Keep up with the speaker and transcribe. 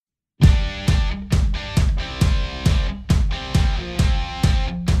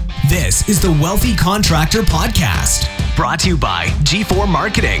This is the Wealthy Contractor Podcast, brought to you by G4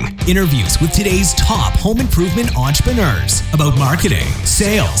 Marketing. Interviews with today's top home improvement entrepreneurs about marketing,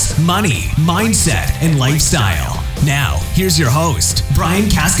 sales, money, mindset, and lifestyle. Now, here's your host, Brian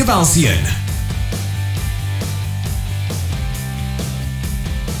Kaskavalciyan.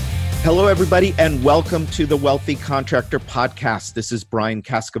 Hello, everybody, and welcome to the Wealthy Contractor Podcast. This is Brian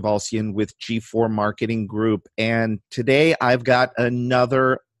Kaskavalciyan with G4 Marketing Group, and today I've got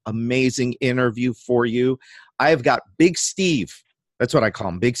another amazing interview for you. I've got Big Steve. That's what I call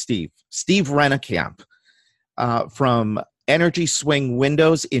him, Big Steve. Steve Rennekamp from Energy Swing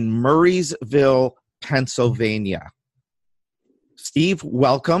Windows in Murraysville, Pennsylvania. Steve,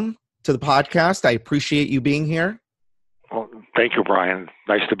 welcome to the podcast. I appreciate you being here. Well, thank you, Brian.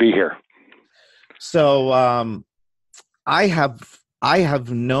 Nice to be here. So I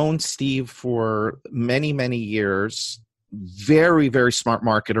have known Steve for many, many years. Very, very smart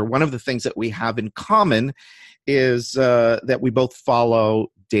marketer. One of the things that we have in common is that we both follow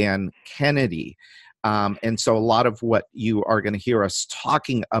Dan Kennedy. And so a lot of what you are going to hear us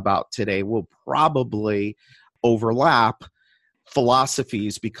talking about today will probably overlap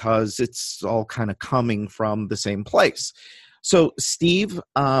philosophies because it's all kind of coming from the same place. So Steve,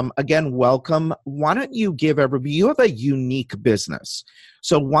 again, welcome. Why don't you give everybody, you have a unique business.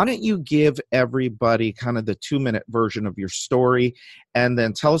 So why don't you give everybody kind of the 2-minute version of your story and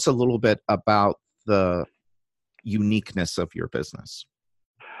then tell us a little bit about the uniqueness of your business.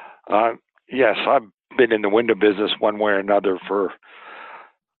 Yes, I've been in the window business one way or another for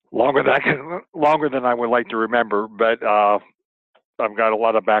longer than I would like to remember, but I've got a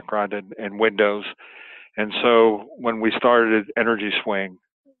lot of background in windows. And so when we started Energy Swing,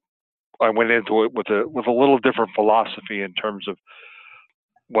 I went into it with a little different philosophy in terms of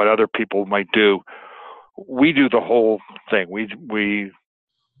what other people might do. We do the whole thing. We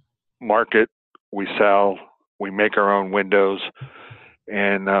market, we sell, we make our own windows,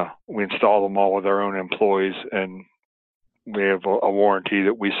 and we install them all with our own employees, and we have a warranty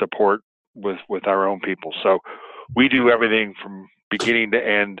that we support with our own people. So we do everything from beginning to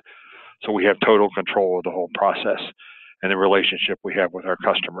end, so we have total control of the whole process and the relationship we have with our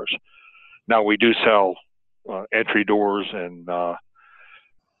customers. Now, we do sell entry doors and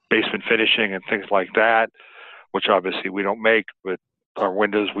basement finishing and things like that, which obviously we don't make, but our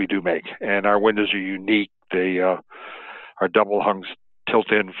windows we do make. And our windows are unique. They are double hungs,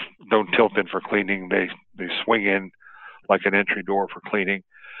 don't tilt in for cleaning. They swing in like an entry door for cleaning.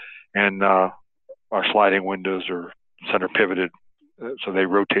 And our sliding windows are center pivoted, so they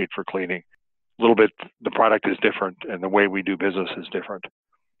rotate for cleaning. A little bit, the product is different, and the way we do business is different.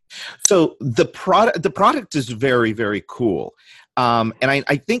 So the product is very, very cool. And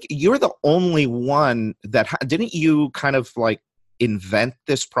I think you're the only one that, didn't you kind of like invent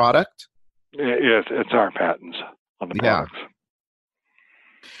this product? Yes, it's our patents on the products.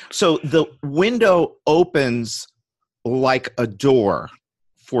 So the window opens like a door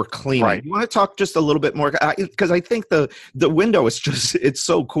for cleaning. Right. You want to talk just a little bit more? Because I think the window is just, it's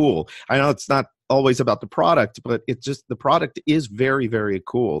so cool. I know it's not always about the product, but it's just, the product is very, very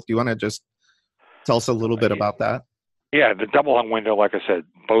cool. Do you want to just tell us a little bit about that? Yeah, the double hung window, like I said,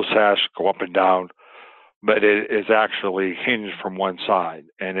 both sash go up and down, but it is actually hinged from one side,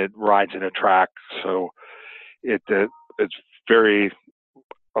 and it rides in a track, so it's very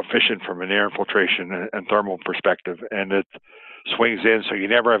efficient from an air infiltration and thermal perspective, and it swings in, so you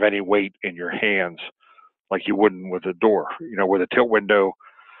never have any weight in your hands like you wouldn't with a door. You know, with a tilt window,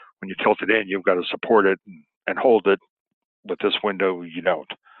 when you tilt it in, you've got to support it and hold it. With this window, you don't.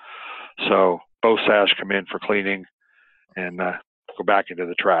 So both sash come in for cleaning and go back into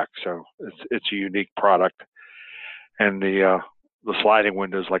the track. So it's a unique product. And the sliding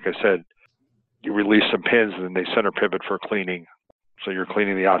windows, like I said, you release some pins and then they center pivot for cleaning. So you're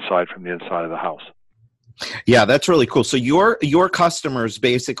cleaning the outside from the inside of the house. Yeah, that's really cool. So your customers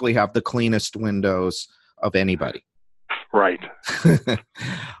basically have the cleanest windows of anybody. Right.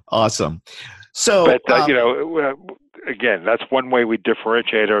 Awesome. So, but again, that's one way we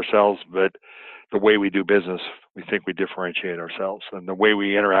differentiate ourselves. But the way we do business, we think we differentiate ourselves, and the way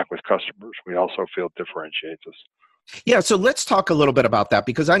we interact with customers, we also feel differentiates us. Yeah. So let's talk a little bit about that,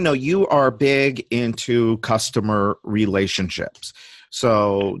 because I know you are big into customer relationships.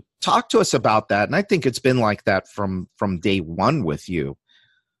 So talk to us about that. And I think it's been like that from day one with you,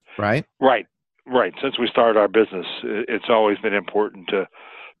 right? Right. Since we started our business, it's always been important to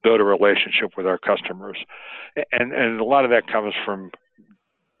build a relationship with our customers. And a lot of that comes from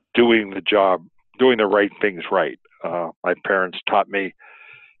doing the job, doing the right things right. My parents taught me,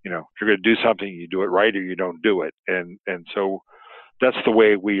 if you're going to do something, you do it right or you don't do it. And so that's the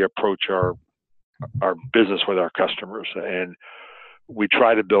way we approach our business with our customers, and we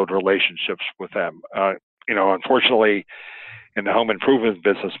try to build relationships with them. Unfortunately, in the home improvement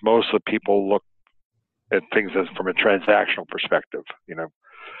business, most of the people look at things as from a transactional perspective.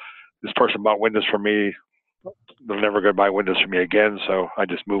 This person bought windows from me, they're never going to buy windows from me again, so I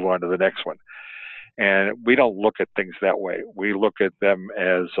just move on to the next one. And we don't look at things that way. We look at them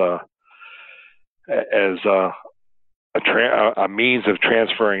as a means of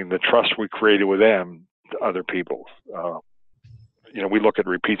transferring the trust we created with them to other people. We look at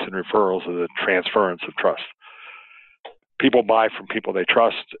repeats and referrals as a transference of trust. People buy from people they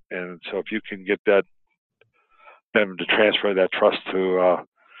trust, and so if you can get them to transfer that trust to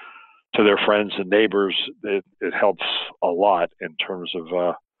their friends and neighbors, it helps a lot in terms of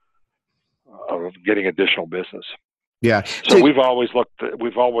getting additional business. Yeah. So we've always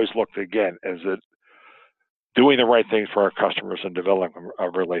looked again as doing the right thing for our customers and developing a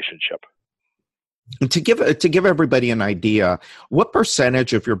relationship. To give everybody an idea, what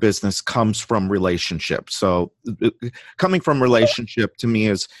percentage of your business comes from relationships? So coming from relationship to me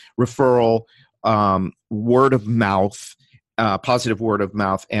is referral, word of mouth, positive word of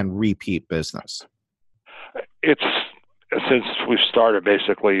mouth, and repeat business. It's since we've started,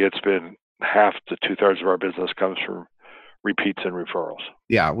 basically, it's been half to 2/3 of our business comes from repeats and referrals.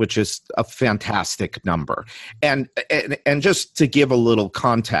 Yeah, which is a fantastic number. And just to give a little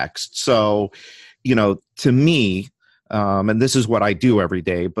context, so to me, and this is what I do every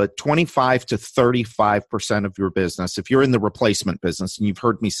day, but 25 to 35% of your business, if you're in the replacement business, and you've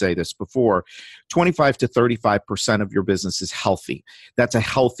heard me say this before, 25 to 35% of your business is healthy. That's a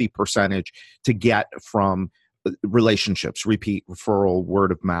healthy percentage to get from relationships, repeat, referral,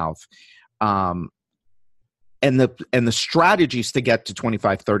 word of mouth. And the strategies to get to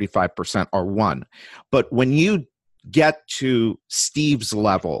 25, 35% are one. But when you get to Steve's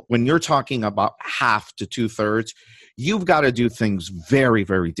level, when you're talking about half to 2/3, you've got to do things very,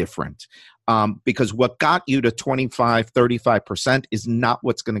 very different. Because what got you to 25, 35% is not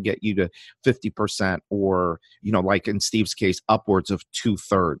what's going to get you to 50% or, like in Steve's case, upwards of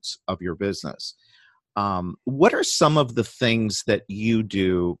 2/3 of your business. What are some of the things that you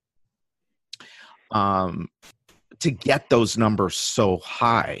do to get those numbers so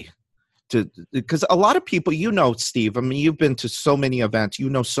high? Because a lot of people, Steve, I mean, you've been to so many events,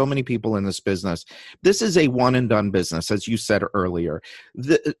 so many people in this business. This is a one and done business, as you said earlier.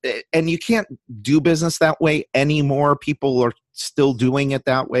 And you can't do business that way anymore. People are still doing it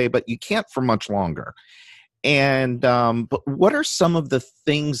that way, but you can't for much longer. And but what are some of the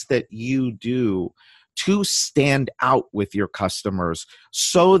things that you do to stand out with your customers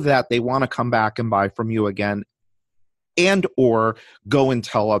so that they want to come back and buy from you again, and or go and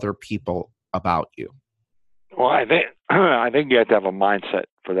tell other people about you? Well, I think you have to have a mindset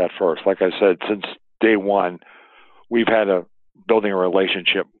for that first. Like I said, since day one, we've had building a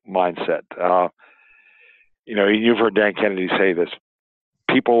relationship mindset. You've heard Dan Kennedy say this: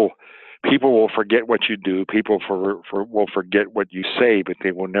 people will forget what you do, people will forget what you say, but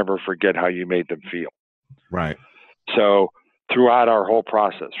they will never forget how you made them feel. Right. So throughout our whole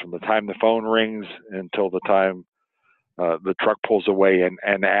process, from the time the phone rings until the time the truck pulls away,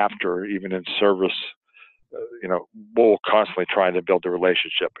 and after, even in service, we'll constantly try to build a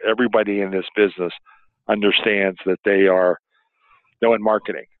relationship. Everybody in this business understands that they're in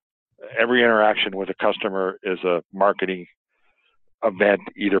marketing. Every interaction with a customer is a marketing event,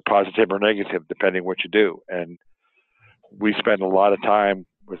 either positive or negative, depending what you do. And we spend a lot of time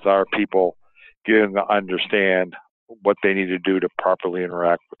with our people getting them to understand what they need to do to properly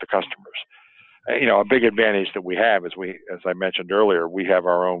interact with the customers. A big advantage that we have is as I mentioned earlier, we have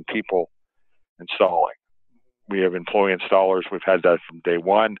our own people installing. We have employee installers. We've had that from day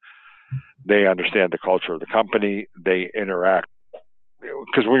one. They understand the culture of the company. They interact.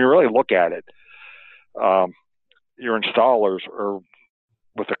 Because when you really look at it, your installers are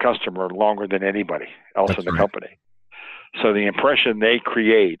with the customer longer than anybody else in the company. So the impression they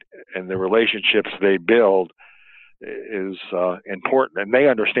create and the relationships they build is important, and they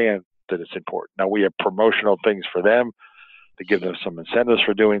understand that it's important. Now, we have promotional things for them to give them some incentives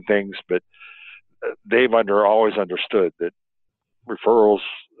for doing things, but they've always understood that referrals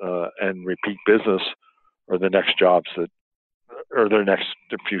and repeat business are the next jobs their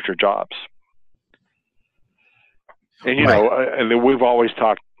future jobs. And and we've always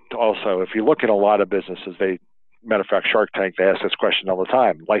talked also, if you look at a lot of businesses, matter of fact, Shark Tank, they ask this question all the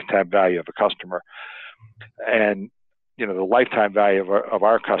time: lifetime value of a customer. And the lifetime value of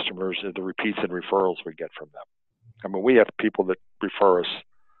our customers is the repeats and referrals we get from them. I mean, we have people that refer us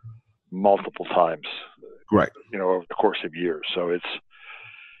multiple times. Right. over the course of years. So it's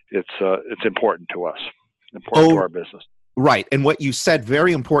important to us, important to our business. Right. And what you said,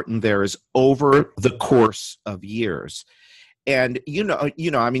 very important there, is over the course of years. And,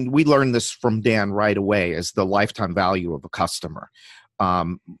 I mean, we learned this from Dan right away, as the lifetime value of a customer.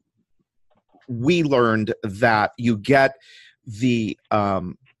 We learned that you get the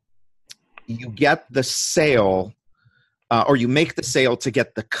sale, or you make the sale to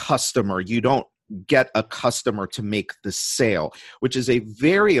get the customer. You don't get a customer to make the sale, which is a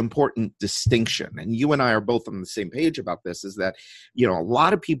very important distinction. And you and I are both on the same page about this, is that, a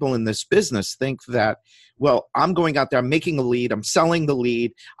lot of people in this business think that, well, I'm going out there, I'm making a lead, I'm selling the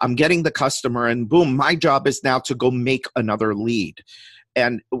lead, I'm getting the customer, and boom, my job is now to go make another lead.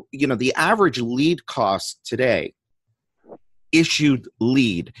 And, the average lead cost today, issued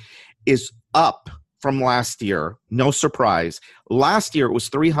lead, is up from last year. No surprise. Last year it was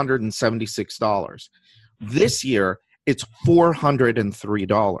 $376. This year it's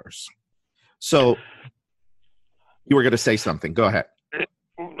 $403. So you were going to say something. Go ahead.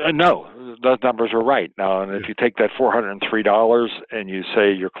 No, those numbers are right. Now, and if you take that $403 and you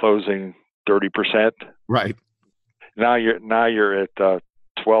say you're closing 30%, right? Now you're at $1,200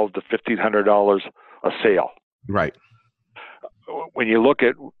 to $1,500 a sale. Right. When you look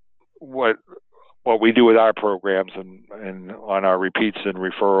at what we do with our programs and on our repeats and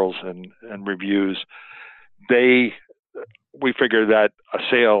referrals and reviews, we figure that our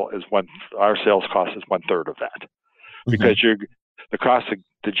sales cost is 1/3 of that, because the cost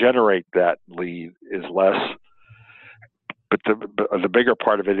to generate that lead is less, but the bigger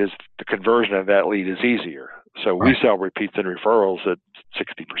part of it is the conversion of that lead is easier. So we sell repeats and referrals at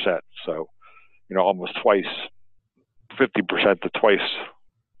 60%. So, almost twice, 50% to twice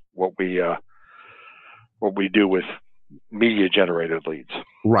what we do with media generated leads.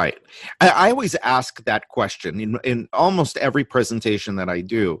 Right. I always ask that question in almost every presentation that I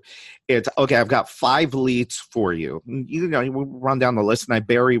do. It's, okay, I've got 5 leads for you. You run down the list and I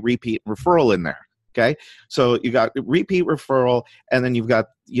bury repeat referral in there. Okay. So you got repeat referral, and then you've got,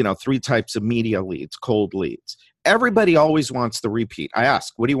 3 types of media leads, cold leads. Everybody always wants the repeat. I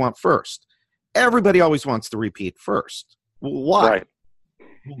ask, what do you want first? Everybody always wants the repeat first. Why? Right.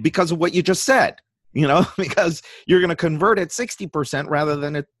 Because of what you just said. Because you're going to convert at 60% rather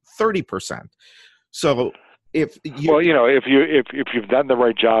than at 30%. So if you've done the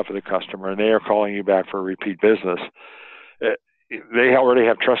right job for the customer and they are calling you back for repeat business, they already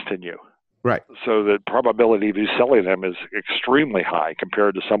have trust in you. Right. So the probability of you selling them is extremely high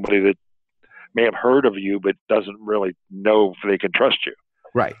compared to somebody that may have heard of you but doesn't really know if they can trust you.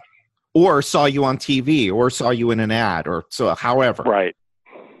 Right. Or saw you on TV, or saw you in an ad, or so however. Right.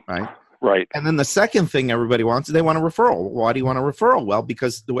 Right. Right. And then the second thing everybody wants is they want a referral. Why do you want a referral? Well,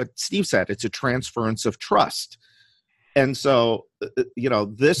 because what Steve said, it's a transference of trust. And so,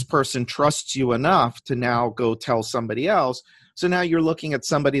 this person trusts you enough to now go tell somebody else. So now you're looking at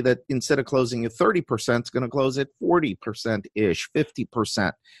somebody that instead of closing at 30%, is going to close at 40%-ish,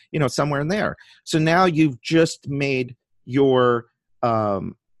 50%, somewhere in there. So now you've just made your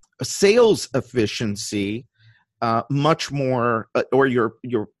sales efficiency much more, or your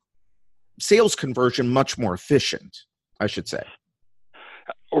sales conversion much more efficient, I should say.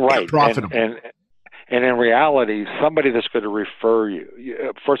 Right. Profitable. And in reality, somebody that's going to refer you,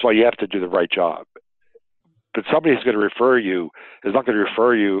 first of all, you have to do the right job. But somebody who's going to refer you is not going to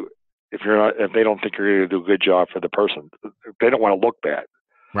refer you if they don't think you're going to do a good job for the person. They don't want to look bad.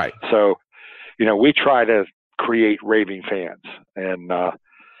 Right. So, we try to create raving fans, and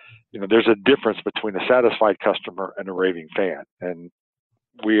there's a difference between a satisfied customer and a raving fan, and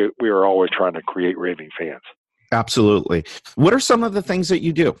we are always trying to create raving fans. Absolutely. What are some of the things that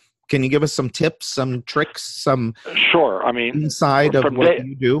you do? Can you give us some tips, some tricks, some Sure. I mean, inside of what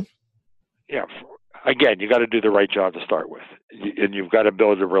you do? Yeah. Again, you got to do the right job to start with, and you've got to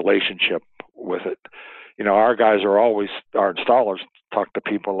build a relationship with it. Our guys our installers talk to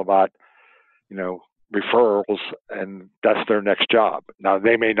people about, referrals, and that's their next job. Now,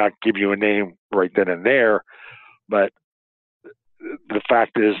 they may not give you a name right then and there, but the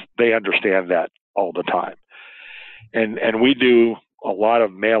fact is they understand that all the time. And we do a lot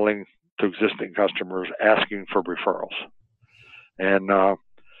of mailing to existing customers asking for referrals. And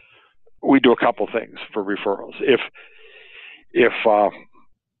we do a couple things for referrals. If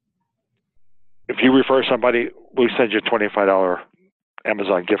you refer somebody, we send you a $25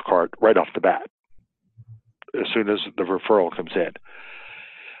 Amazon gift card right off the bat as soon as the referral comes in.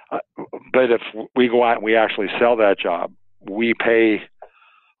 But if we go out and we actually sell that job, we pay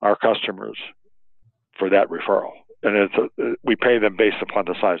our customers for that referral, and we pay them based upon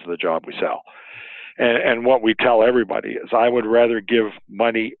the size of the job we sell. And what we tell everybody is, I would rather give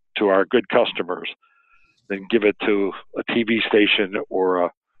money to our good customers than give it to a TV station or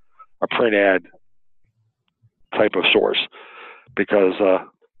a print ad type of source, because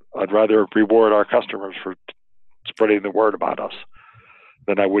I'd rather reward our customers for spreading the word about us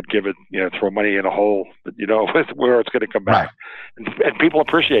than I would give it, throw money in a hole, but where it's going to come back. Right. And people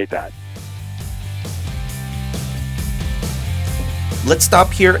appreciate that. Let's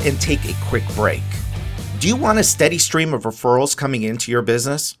stop here and take a quick break. Do you want a steady stream of referrals coming into your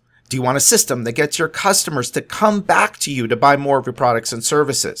business? Do you want a system that gets your customers to come back to you to buy more of your products and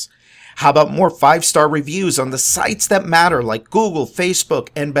services? How about more 5-star reviews on the sites that matter like Google, Facebook,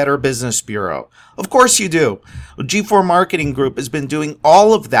 and Better Business Bureau? Of course you do. G4 Marketing Group has been doing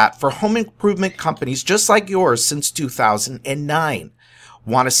all of that for home improvement companies just like yours since 2009.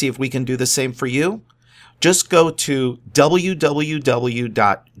 Want to see if we can do the same for you? Just go to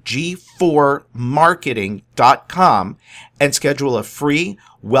www.g4marketing.com and schedule a free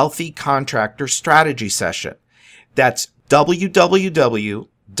Wealthy Contractor Strategy session. That's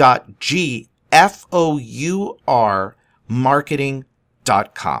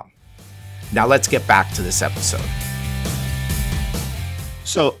www.gfourmarketing.com. Now let's get back to this episode.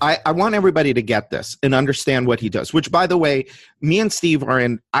 So I want everybody to get this and understand what he does, which, by the way, me and Steve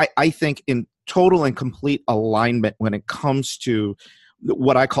are I think, in total and complete alignment when it comes to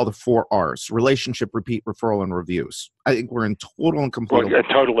what I call the 4 R's: relationship, repeat, referral, and reviews. I think we're in total and complete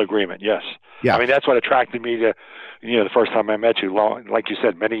total agreement, yes. Yeah. I mean, that's what attracted me to, the first time I met you, like you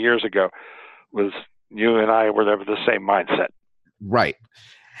said, many years ago, was you and I were of the same mindset. Right.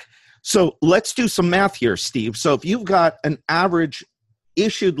 So let's do some math here, Steve. So if you've got an average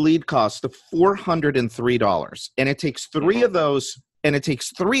issued lead cost of $403, and it takes 3 of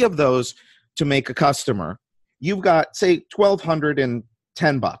those, to make a customer, you've got, say,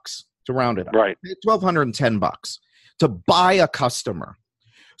 $1,210 to round it up. Right. $1,210 to buy a customer.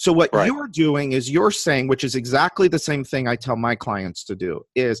 So what you're doing is you're saying, which is exactly the same thing I tell my clients to do,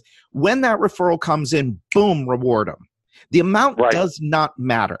 is when that referral comes in, boom, reward them. The amount does not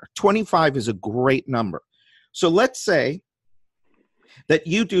matter. 25 is a great number. So let's say that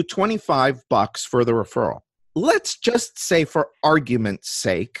you do $25 for the referral. Let's just say, for argument's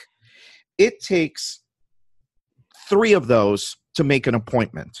sake, it takes 3 of those to make an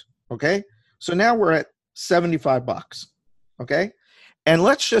appointment. Okay. So now we're at $75. Okay. And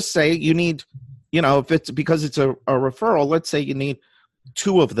let's just say you need, if it's because it's a referral, let's say you need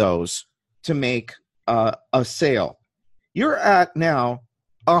 2 of those to make a sale. You're at now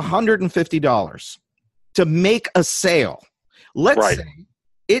 $150 to make a sale. Let's say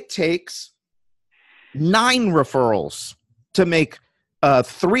it takes 9 referrals to make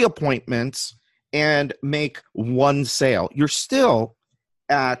 3 appointments and make 1 sale. You're still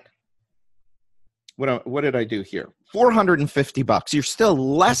at, what did I do here? $450. You're still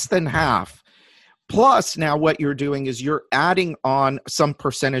less than half. Plus, now what you're doing is you're adding on some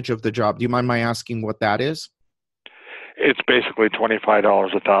percentage of the job. Do you mind my asking what that is? It's basically $25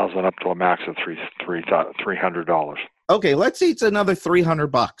 $1,000 up to a max of $300. Okay, let's say it's another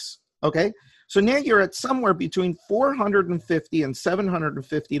 $300. Okay, so now you're at somewhere between $450 and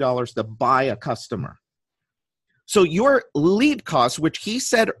 $750 to buy a customer. So your lead cost, which he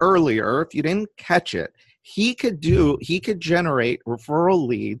said earlier, if you didn't catch it, he could generate referral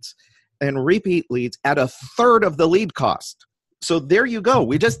leads and repeat leads at 1/3 of the lead cost. So there you go.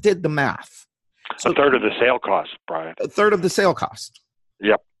 We just did the math. So 1/3 of the sale cost, Brian. 1/3 of the sale cost.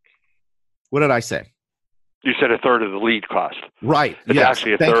 Yep. What did I say? You said 1/3 of the lead cost. Right. It's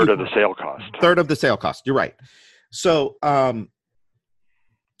actually 1/3 of the sale cost. 1/3 of the sale cost. You're right. So,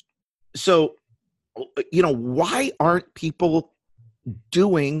 why aren't people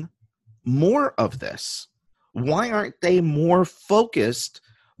doing more of this? Why aren't they more focused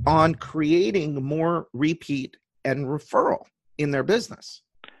on creating more repeat and referral in their business?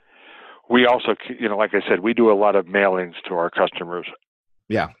 We also, like I said, we do a lot of mailings to our customers.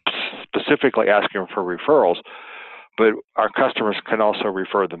 Yeah. Specifically asking for referrals, but our customers can also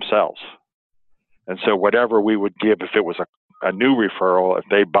refer themselves. And so whatever we would give, if it was a new referral, if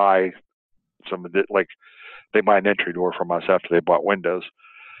they buy they buy an entry door from us after they bought windows,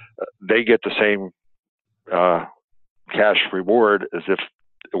 they get the same cash reward as if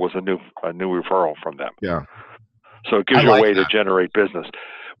it was a new referral from them. Yeah. So it gives you a way to generate business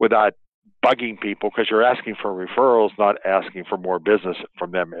without bugging people, because you're asking for referrals, not asking for more business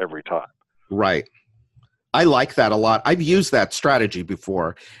from them every time. Right. I like that a lot. I've used that strategy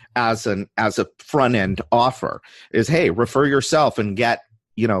before as a front end offer is, hey, refer yourself and get,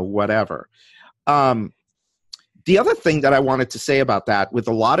 whatever. The other thing that I wanted to say about that with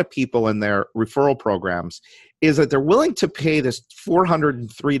a lot of people in their referral programs is that they're willing to pay this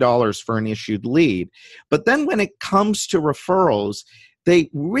 $403 for an issued lead. But then when it comes to referrals, they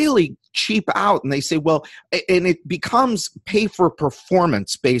really cheap out and they say, well, and it becomes pay for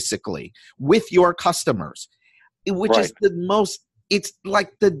performance basically with your customers, which is the most, it's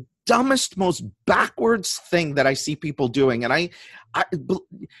like the dumbest, most backwards thing that I see people doing. And I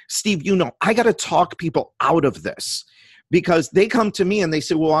Steve, I got to talk people out of this because they come to me and they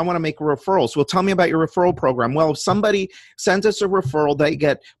say, well, I want to make referrals. Well, tell me about your referral program. Well, if somebody sends us a referral, they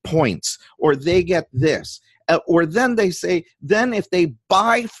get points or they get this. Or then they say, then if they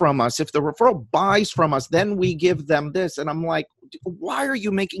buy from us, if the referral buys from us, then we give them this. And I'm like, why are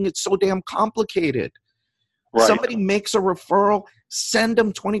you making it so damn complicated? Right. Somebody makes a referral, send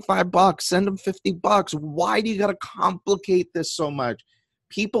them $25, send them $50. Why do you got to complicate this so much?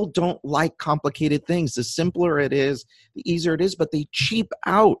 People don't like complicated things. The simpler it is, the easier it is, but they cheap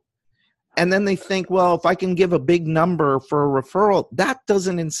out. And then they think, well, if I can give a big number for a referral, that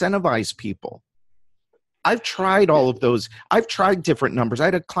doesn't incentivize people. I've tried all of those. I've tried different numbers. I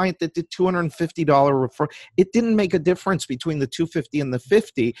had a client that did $250 referral. It didn't make a difference between the $250 and the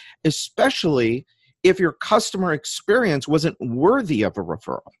 $50, especially if your customer experience wasn't worthy of a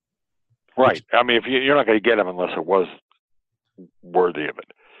referral. Right. I mean, if you're not going to get them unless it was worthy of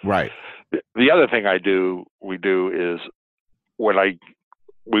it. Right. The other thing we do is when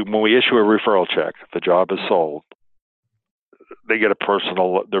we issue a referral check, if the job is sold, they get the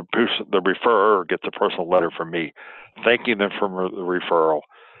referrer gets a personal letter from me, thanking them for the referral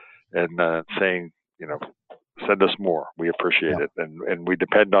and saying, send us more. We appreciate it. And we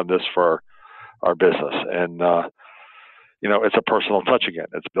depend on this for our business. And, it's a personal touch again.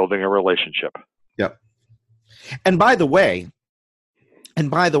 It's building a relationship. Yep. And by the way,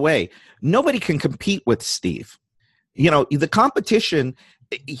 nobody can compete with Steve. The competition,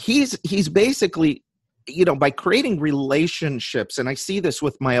 he's basically, by creating relationships, and I see this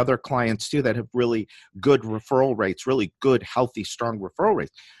with my other clients too that have really good referral rates, really good, healthy, strong referral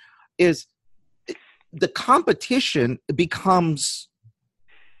rates, is the competition becomes,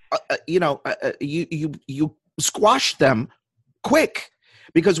 you squash them quick.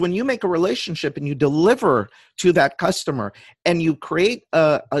 Because when you make a relationship and you deliver to that customer and you create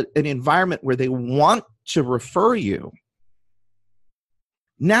an environment where they want to refer you,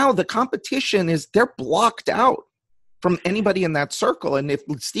 now the competition is they're blocked out from anybody in that circle. And if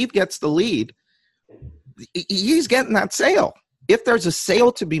Steve gets the lead, he's getting that sale. If there's a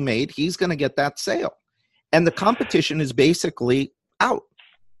sale to be made, he's going to get that sale. And the competition is basically out.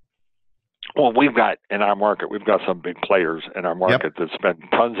 Well, we've got some big players in our market that spend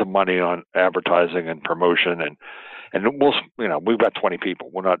tons of money on advertising and promotion, and we've got 20 people.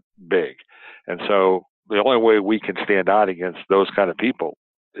 We're not big, and so the only way we can stand out against those kind of people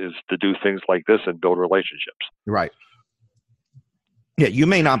is to do things like this and build relationships. Right. Yeah, you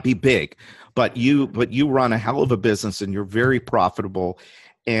may not be big, but you run a hell of a business, and you're very profitable,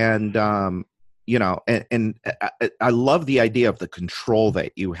 and I love the idea of the control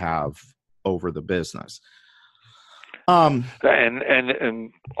that you have over the business. And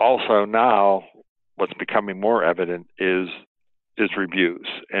also now what's becoming more evident is reviews,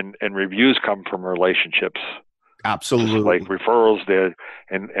 and reviews come from relationships. Absolutely. Just like referrals did,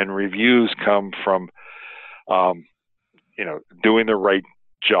 and reviews come from doing the right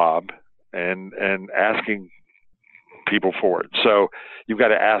job and asking people for it. So you've got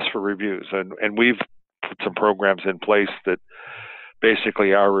to ask for reviews, and we've put some programs in place that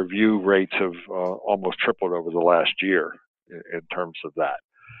basically our review rates have almost tripled over the last year in terms of that.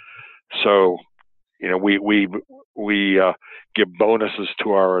 So, we give bonuses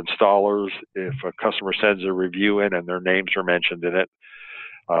to our installers if a customer sends a review in and their names are mentioned in it.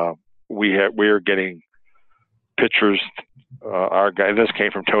 We are getting pictures. Our guy, this came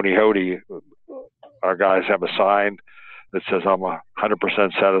from Tony Hody. Our guys have a sign that says, "I'm a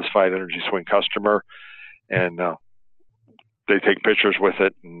 100% satisfied Energy Swing customer," and they take pictures with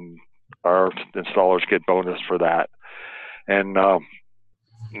it, and our installers get bonus for that. And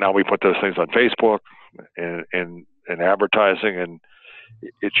now we put those things on Facebook and advertising, and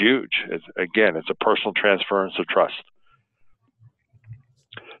it's huge. It's a personal transference of trust.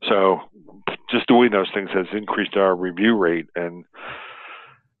 So just doing those things has increased our review rate, and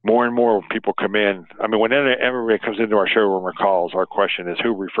more people come in. I mean, when everybody comes into our showroom or calls, our question is,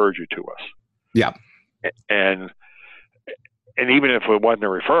 who referred you to us? Yeah. And even if it wasn't a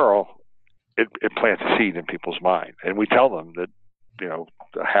referral, it plants a seed in people's mind. And we tell them that,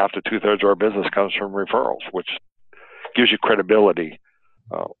 half to 2/3 of our business comes from referrals, which gives you credibility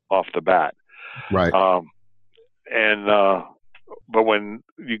off the bat. Right. And but when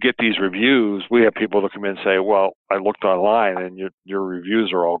you get these reviews, we have people that come in and say, "Well, I looked online, and your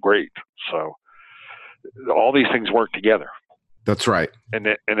reviews are all great." So all these things work together. That's right. And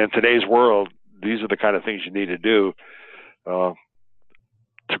in today's world, these are the kind of things you need to do to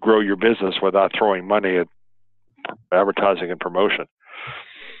grow your business without throwing money at advertising and promotion.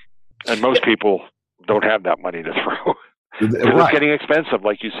 And most people don't have that money to throw. Because it's getting expensive,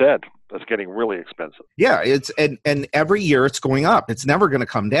 like you said. It's getting really expensive. Yeah, and every year it's going up. It's never going to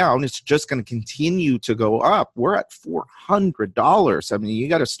come down. It's just going to continue to go up. We're at $400. I mean, you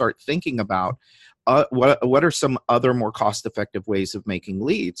got to start thinking about what are some other more cost-effective ways of making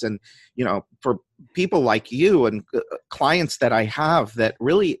leads. And for people like you and clients that I have that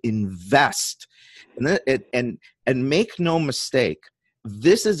really invest, and make no mistake,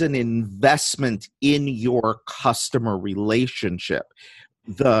 this is an investment in your customer relationship.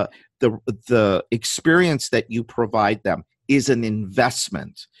 The experience that you provide them is an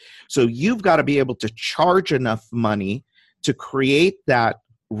investment. So you've got to be able to charge enough money to create that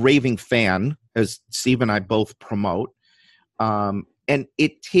raving fan, as Steve and I both promote. And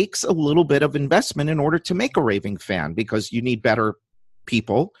it takes a little bit of investment in order to make a raving fan, because you need better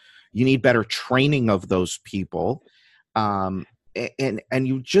people. You need better training of those people. And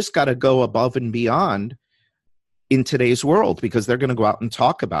you just got to go above and beyond in today's world, because they're going to go out and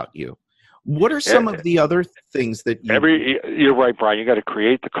talk about you. What are some of the other things that you're right, Brian. You got to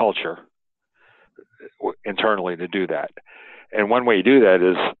create the culture internally to do that. And one way you do that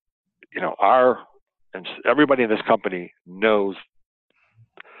is, and everybody in this company knows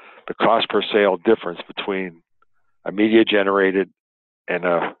the cost per sale difference between a media generated and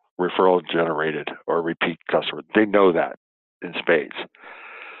a referral generated or repeat customer. They know that in spades.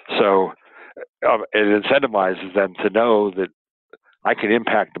 So it incentivizes them to know that I can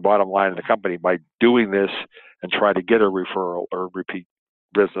impact the bottom line of the company by doing this and try to get a referral or repeat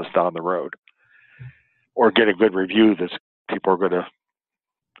business down the road, or get a good review that people are going to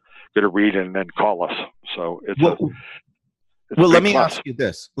read and then call us. So it's let me ask you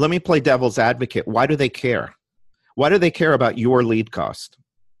this. Let me play devil's advocate. Why do they care? Why do they care about your lead cost?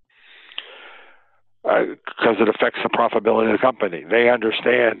 Because it affects the profitability of the company. They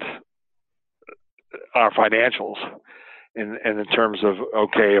understand our financials, and in terms of,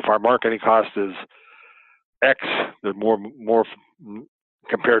 okay, if our marketing cost is X, there's more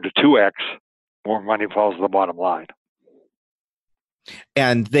compared to 2X, more money falls to the bottom line.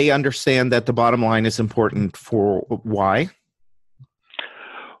 And they understand that the bottom line is important for why?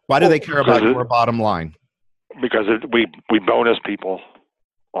 Why do they care about your bottom line? Because we bonus people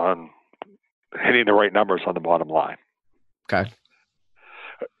on hitting the right numbers on the bottom line. Okay.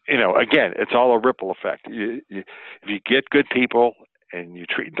 Again, it's all a ripple effect. If you get good people and you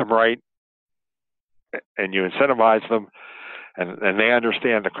treat them right and you incentivize them and they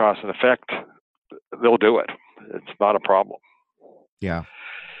understand the cost and effect, they'll do it. It's not a problem. Yeah.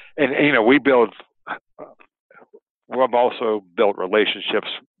 And we've also built relationships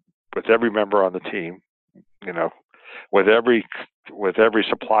with every member on the team, with every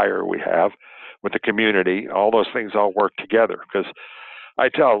supplier we have, with the community. All those things all work together, because I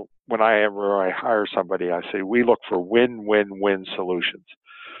tell whenever I hire somebody, I say we look for win-win-win solutions.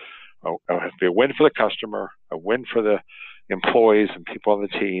 It has to be a win for the customer, a win for the employees and people on the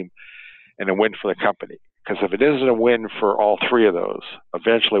team, and a win for the company. Because if it isn't a win for all three of those,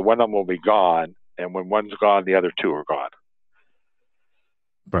 eventually one of them will be gone, and when one's gone, the other two are gone.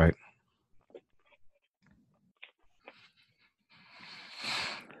 Right.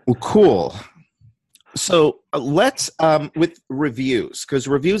 Well, cool. So let's, with reviews, because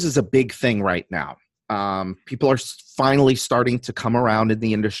reviews is a big thing right now. People are finally starting to come around in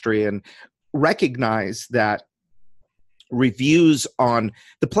the industry and recognize that reviews on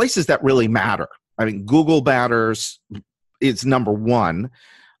the places that really matter. I mean, Google matters, is number one.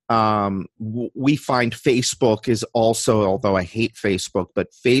 We find Facebook is also, although I hate Facebook,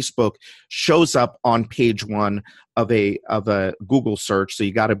 but Facebook shows up on page one of a Google search, so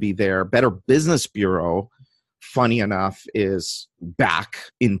you got to be there. Better Business Bureau, funny enough, is back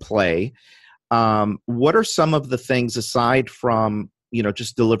in play. What are some of the things, aside from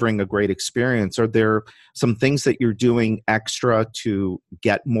just delivering a great experience? Are there some things that you're doing extra to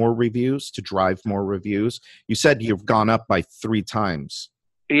get more reviews, to drive more reviews? You said you've gone up by 3 times.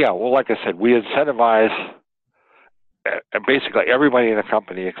 Yeah, well, like I said, we incentivize basically everybody in the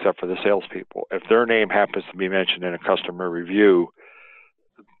company except for the salespeople. If their name happens to be mentioned in a customer review,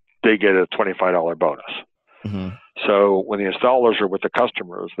 they get a $25 bonus. Mm-hmm. So when the installers are with the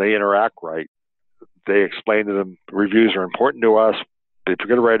customers, they interact right. They explain to them reviews are important to us. If you're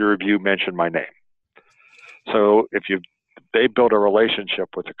going to write a review, mention my name. So if they build a relationship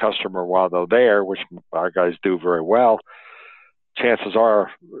with the customer while they're there, which our guys do very well, chances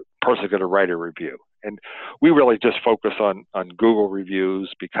are the person's going to write a review. And we really just focus on Google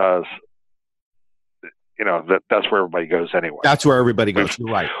reviews because, that's where everybody goes anyway. That's where everybody goes. You're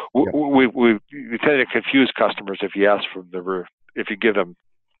right. We tend to confuse customers if you ask for if you give them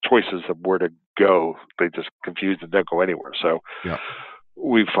choices of where to go, they just confuse and don't go anywhere. So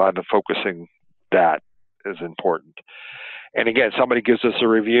we find that focusing that is important. And again, somebody gives us a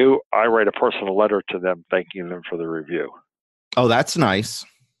review, I write a personal letter to them thanking them for the review. Oh, that's nice.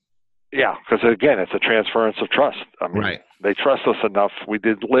 Yeah, because again, it's a transference of trust. I mean, They trust us enough. We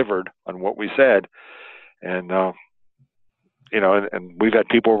delivered on what we said. And, and we've had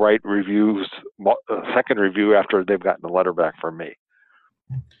people write reviews, a second review after they've gotten a letter back from me.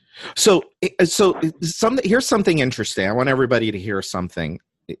 So here's something interesting. I want everybody to hear something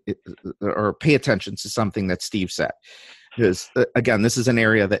or pay attention to something that Steve said. Because, again, this is an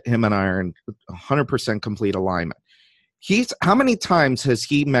area that him and I are in 100% complete alignment. How many times has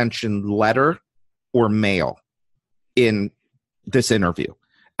he mentioned letter or mail in this interview?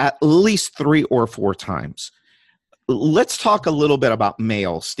 At least 3 or 4 times. Let's talk a little bit about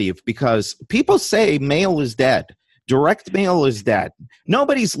mail, Steve, because people say mail is dead. Direct mail is dead.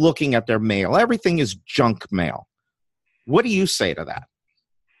 Nobody's looking at their mail. Everything is junk mail. What do you say to that?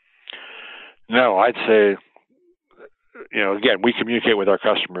 No, I'd say, again, we communicate with our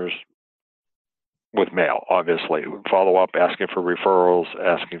customers with mail, obviously. Follow up, asking for referrals,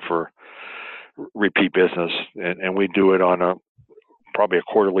 asking for repeat business, and we do it on probably a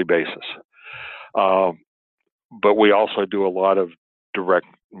quarterly basis. But we also do a lot of direct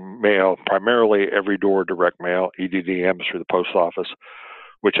mail, primarily every door direct mail, EDDMs through the post office,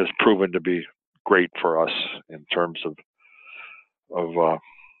 which has proven to be great for us in terms of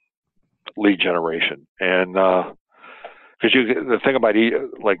lead generation. And because the thing about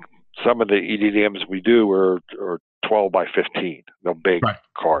some of the EDDMs we do are 12 by 15, the big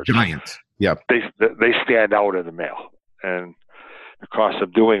cards, giant. Yeah, they stand out in the mail, and the cost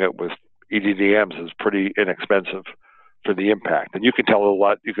of doing it with EDDMs is pretty inexpensive for the impact. And you can tell a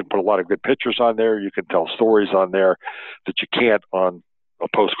lot. You can put a lot of good pictures on there. You can tell stories on there that you can't on a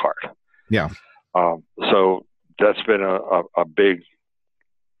postcard. Yeah. So that's been a big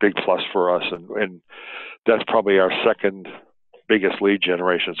plus for us, and that's probably our second biggest lead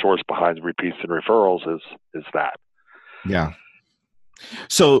generation source behind repeats and referrals is that. Yeah.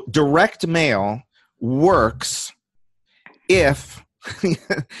 So direct mail works if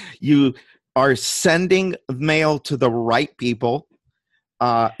you are sending mail to the right people,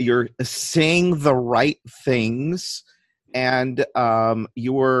 you're saying the right things, and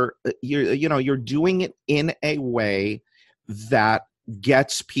you're doing it in a way that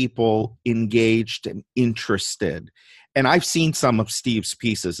gets people engaged and interested. And I've seen some of Steve's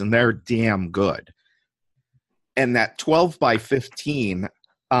pieces, and they're damn good. And that 12 by 15,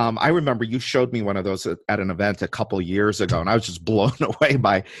 I remember you showed me one of those at an event a couple years ago, and I was just blown away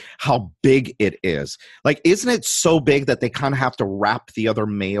by how big it is. Like, isn't it so big that they kind of have to wrap the other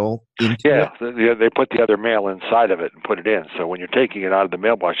mail into it? Yeah, they put the other mail inside of it and put it in. So when you're taking it out of the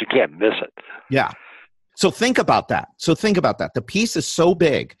mailbox, you can't miss it. Yeah. So think about that. The piece is so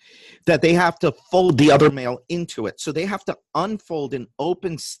big that they have to fold the other mail into it. So they have to unfold and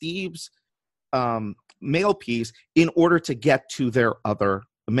open Steve's mail piece in order to get to their other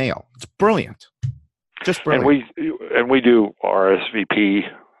mail. It's brilliant. Just brilliant. And we do RSVP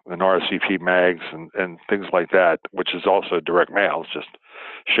and RSVP mags and things like that, which is also direct mail. It's just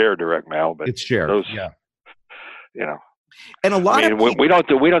shared direct mail, but it's shared. And a lot of people,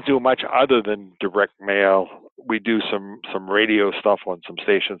 we don't do much other than direct mail. We do some radio stuff on some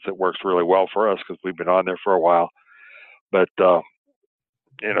stations that works really well for us because we've been on there for a while. But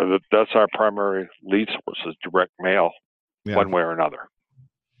that's our primary lead source is direct mail, one way or another.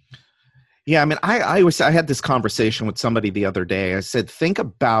 Yeah, I mean, I had this conversation with somebody the other day. I said, think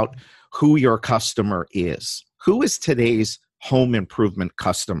about who your customer is. Who is today's home improvement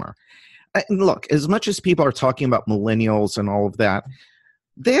customer? And look, as much as people are talking about millennials and all of that,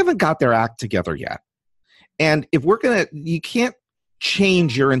 they haven't got their act together yet. And if you can't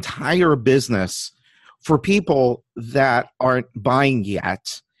change your entire business for people that aren't buying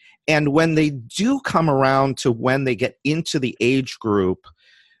yet. And when they do come around to when they get into the age group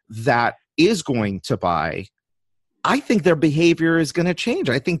that is going to buy, I think their behavior is going to change.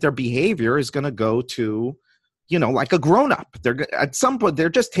 I think their behavior is going to go to, like a grown-up. At some point, they're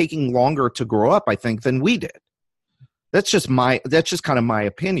just taking longer to grow up, I think, than we did. That's just kind of my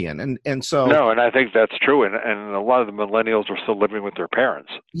opinion. And so no, and I think that's true. And a lot of the millennials are still living with their parents.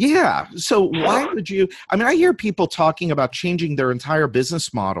 yeah. So why would you? I mean, I hear people talking about changing their entire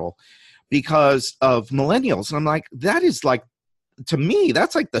business model because of millennials, and I'm like, that is like, to me,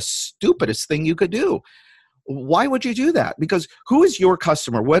 that's like the stupidest thing you could do. Why would you do that? Because who is your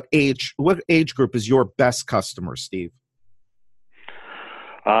customer? What age group is your best customer, Steve?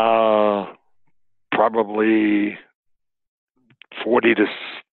 Probably 40 to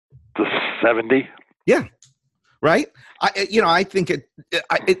 70. Yeah. Right. I think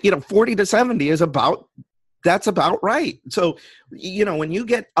 40 to 70 is that's about right. So, when you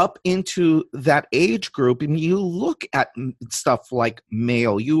get up into that age group and you look at stuff like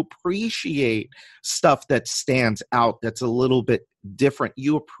mail, you appreciate stuff that stands out, that's a little bit different.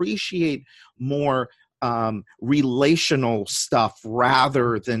 You appreciate more relational stuff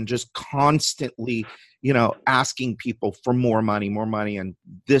rather than just constantly, asking people for more money, and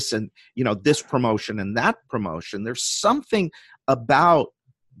this promotion and that promotion. There's something about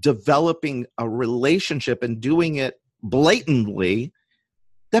developing a relationship and doing it blatantly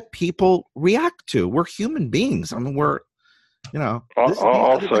that people react to. We're human beings. I mean, these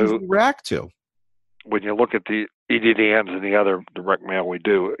are the things we react to. When you look at the EDDMs and the other direct mail we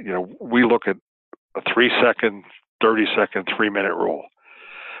do, we look at a 3-second, 30-second, 3-minute rule.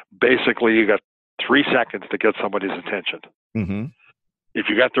 Basically, you got 3 seconds to get somebody's attention. Mm-hmm. If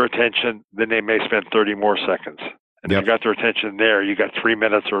you got their attention, then they may spend 30 more seconds. And if you got their attention there, you got 3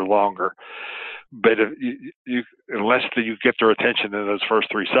 minutes or longer. But if unless you get their attention in those first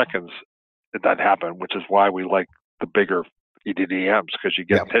 3 seconds, it doesn't happen, which is why we like the bigger EDDMs, because you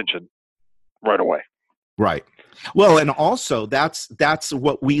get attention right away. Right. Well, and also that's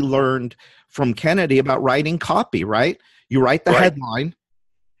what we learned from Kennedy about writing copy, right? You write the headline.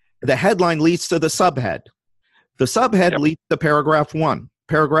 The headline leads to the subhead. The subhead leads to paragraph 1.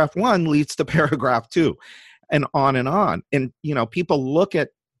 Paragraph 1 leads to paragraph 2. And on and on. And, people look at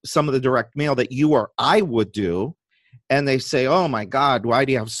some of the direct mail that you or I would do, and they say, oh my God, why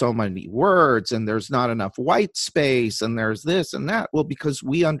do you have so many words? And there's not enough white space, and there's this and that. Well, because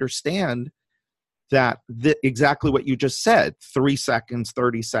we understand that exactly what you just said, 3 seconds,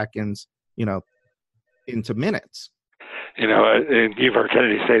 30 seconds, into minutes. And you've heard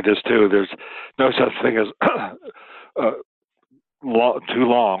Kennedy say this too, there's no such thing as too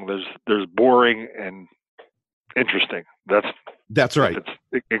long. There's boring and interesting. That's right.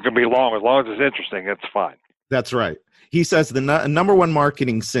 It can be long. As long as it's interesting, it's fine. That's right. He says the number one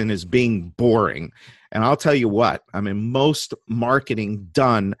marketing sin is being boring. And I'll tell you what, I mean, most marketing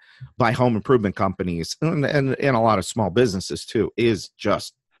done by home improvement companies and a lot of small businesses too is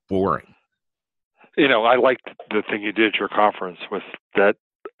just boring. I liked the thing you did at your conference with that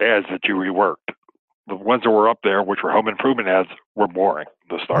ads that you reworked. The ones that were up there, which were home improvement ads, were boring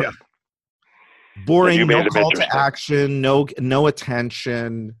to start. Yeah. Boring, no call to action, no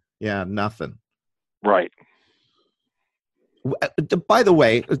attention. Yeah, nothing. Right. By the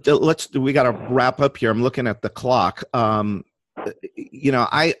way, we got to wrap up here. I'm looking at the clock.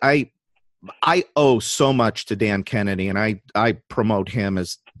 I owe so much to Dan Kennedy, and I promote him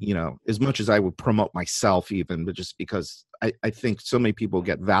as much as I would promote myself, even, but just because I think so many people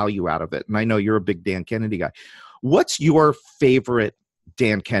get value out of it. And I know you're a big Dan Kennedy guy. What's your favorite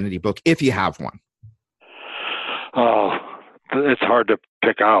Dan Kennedy book, if you have one? Oh, it's hard to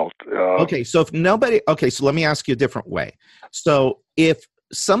pick out. So let me ask you a different way. So if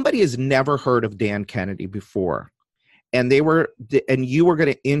somebody has never heard of Dan Kennedy before, and you were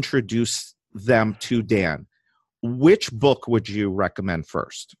going to introduce them to Dan, which book would you recommend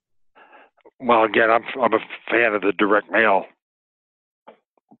first? Well, again, I'm a fan of the direct mail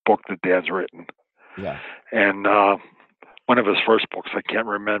book that Dan's written. Yeah. And one of his first books, I can't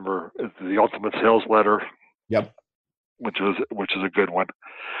remember, is The Ultimate Sales Letter. Yep. Which is a good one.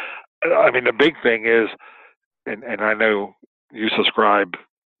 I mean, the big thing is, and I know you subscribe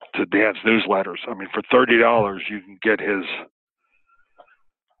to Dan's newsletters. I mean, for $30, you can get his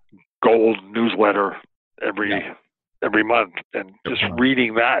gold newsletter every month, and just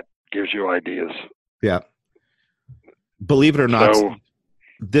reading that gives you ideas. Yeah. Believe it or not,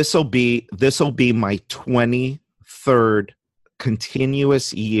 this will be my 23rd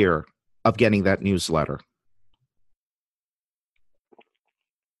continuous year of getting that newsletter.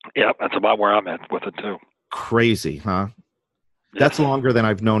 Yeah, that's about where I'm at with it too. Crazy, huh? Yes. That's longer than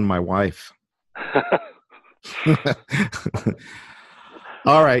I've known my wife.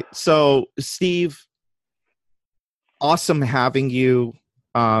 All right. So, Steve, awesome having you.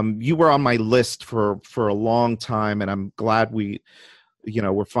 You were on my list for a long time, and I'm glad we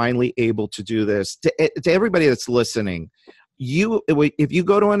we're finally able to do this. To everybody that's listening, if you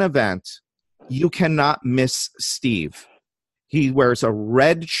go to an event, you cannot miss Steve. He wears a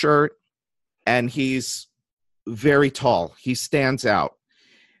red shirt and he's very tall. He stands out.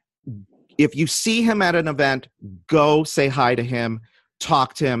 If you see him at an event, go say hi to him,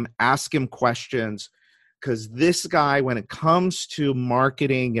 talk to him, ask him questions, because this guy, when it comes to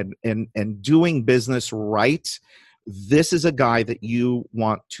marketing and doing business right, this is a guy that you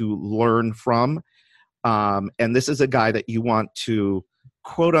want to learn from. And this is a guy that you want to,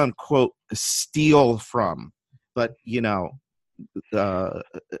 quote unquote, steal from. But,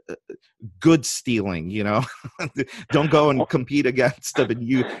 good stealing, don't go and compete against him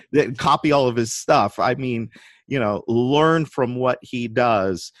and copy all of his stuff. I mean, learn from what he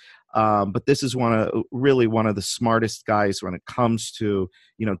does. But this is one of the smartest guys when it comes to,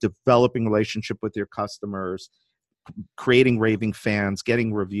 developing relationship with your customers, creating raving fans,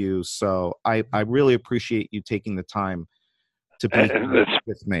 getting reviews. So I really appreciate you taking the time to be here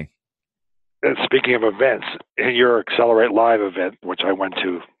with me. And speaking of events, your Accelerate Live event, which I went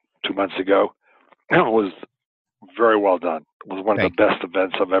to 2 months ago, was very well done. It was one of the best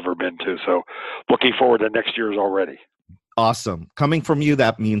events I've ever been to. So looking forward to next year's already. Awesome. Coming from you,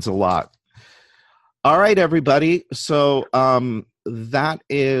 that means a lot. All right, everybody. So that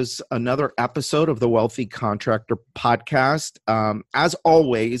is another episode of the Wealthy Contractor Podcast. As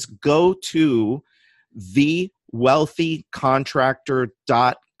always, go to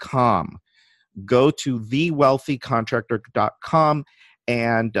thewealthycontractor.com. Go to thewealthycontractor.com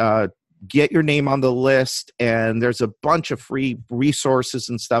and get your name on the list. And there's a bunch of free resources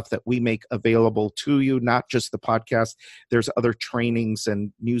and stuff that we make available to you, not just the podcast. There's other trainings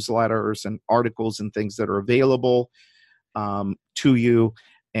and newsletters and articles and things that are available to you.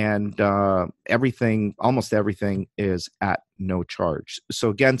 And almost everything is at no charge. So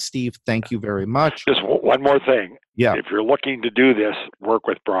again, Steve, thank you very much. Just one more thing. Yeah. If you're looking to do this, work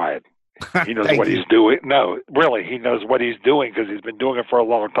with Brian. He knows what he's doing. No, really, he knows what he's doing because he's been doing it for a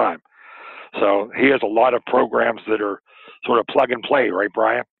long time. So he has a lot of programs that are sort of plug and play, right,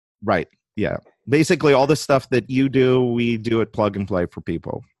 Brian? Right. Yeah. Basically, all the stuff that you do, we do at plug and play for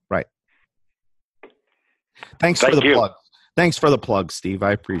people. Right. Thanks for the plug. Thanks for the plug, Steve.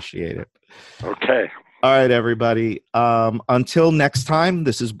 I appreciate it. Okay. All right, everybody. Until next time,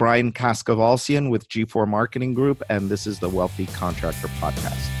 this is Brian Kaskavalsian with G4 Marketing Group, and this is the Wealthy Contractor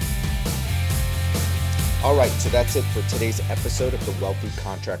Podcast. All right, so that's it for today's episode of the Wealthy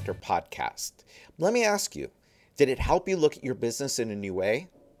Contractor Podcast. Let me ask you, did it help you look at your business in a new way?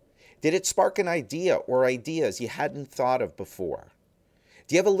 Did it spark an idea or ideas you hadn't thought of before?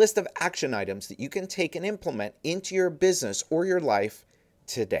 Do you have a list of action items that you can take and implement into your business or your life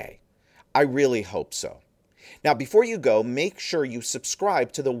today? I really hope so. Now, before you go, make sure you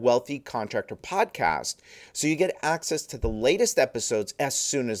subscribe to the Wealthy Contractor Podcast so you get access to the latest episodes as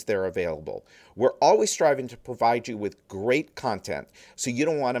soon as they're available. We're always striving to provide you with great content, so you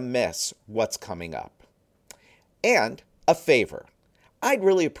don't want to miss what's coming up. And a favor, I'd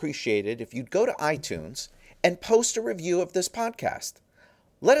really appreciate it if you'd go to iTunes and post a review of this podcast.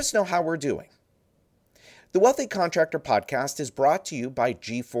 Let us know how we're doing. The Wealthy Contractor Podcast is brought to you by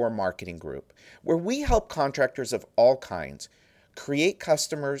G4 Marketing Group, where we help contractors of all kinds create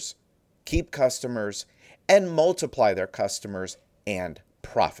customers, keep customers, and multiply their customers and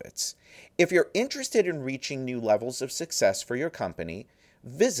profits. If you're interested in reaching new levels of success for your company,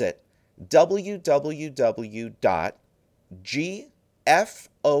 visit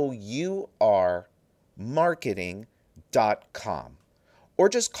www.gfourmarketing.com or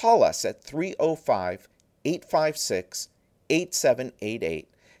just call us at 305-856-8788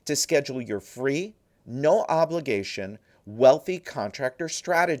 to schedule your free, no obligation, Wealthy Contractor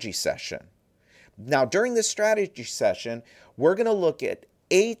Strategy Session. Now, during this strategy session, we're going to look at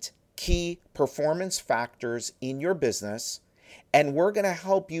 8 key performance factors in your business, and we're going to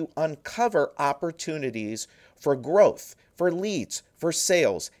help you uncover opportunities for growth, for leads, for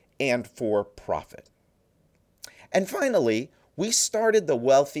sales, and for profit. And finally, we started the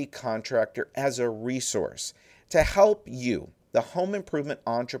Wealthy Contractor as a resource to help you, the home improvement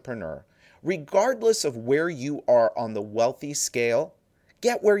entrepreneur, regardless of where you are on the wealthy scale,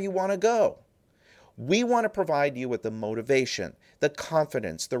 get where you want to go. We want to provide you with the motivation, the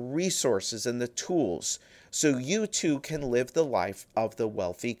confidence, the resources, and the tools so you too can live the life of the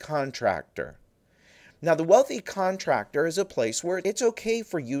wealthy contractor. Now, the Wealthy Contractor is a place where it's okay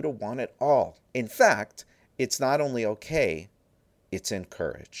for you to want it all. In fact, it's not only okay, it's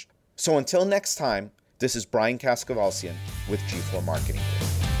encouraged. So until next time, this is Brian Kaskavalsian with G4 Marketing Group.